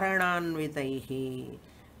 Dharananvitaihi.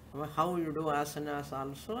 How you do asanas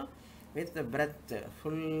also? With the breath,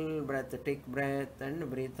 full breath, take breath and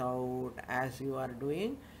breathe out as you are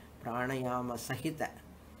doing pranayama sahita.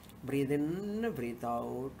 Breathe in, breathe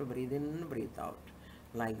out, breathe in, breathe out.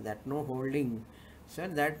 Like that, no holding. So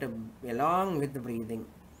that along with breathing.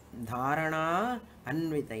 Dharana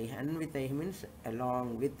anvitaihi. Anvitaihi means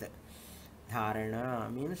along with.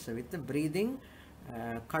 Dharana means with breathing.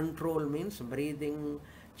 Control means breathing,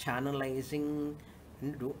 channelizing,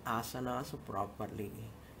 and do asanas properly.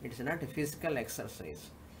 It is not a physical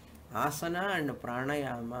exercise. Asana and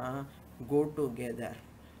pranayama go together.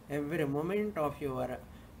 Every moment of your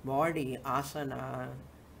body, asana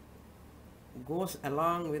goes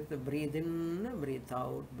along with the breathe in, breathe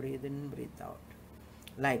out, breathe in, breathe out.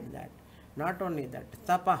 Like that. Not only that,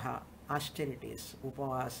 tapaha, austerities,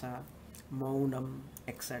 upavasa, maunam,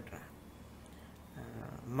 etc.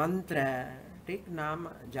 Mantra, take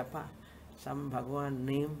nama, japa, some Bhagavan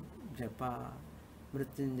name, japa,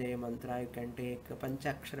 Mrityunjaya mantra you can take,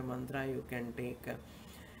 Panchakshara mantra you can take,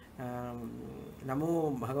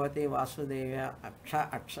 Namo Bhagavate Vasudevaya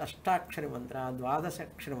Ashtakshari mantra,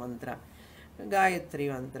 Dvadasakshari mantra, Gayatri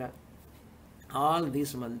mantra, all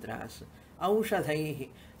these mantras. Aushadhaihi,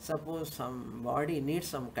 suppose some body needs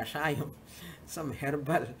some kashayam, some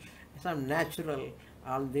herbal, some natural,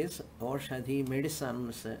 all these aushadhi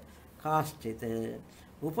medicines, kaschit,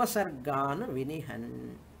 upasargan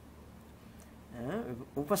vinihan.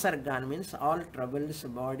 Upasargan means all troubles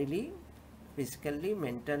bodily, physically,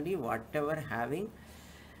 mentally, whatever having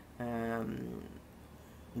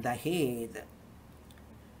dahed.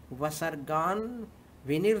 Upasargan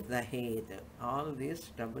vinir dahed. All these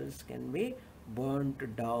troubles can be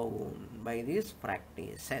burnt down by these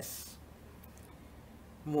practices.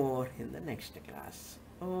 More in the next class.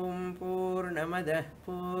 Om Purnamadah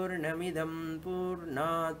Purnamidam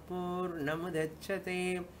Purnat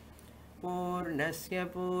Purnamudachyate Purnasya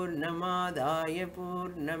Purnamadaya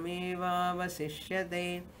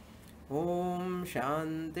Purnamevavasishyate. Om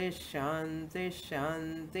Shanti Shanti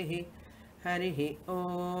Shanti. Harihi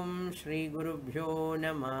Om Shri Gurubhyo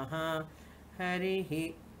Namaha.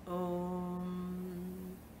 Harihi Om.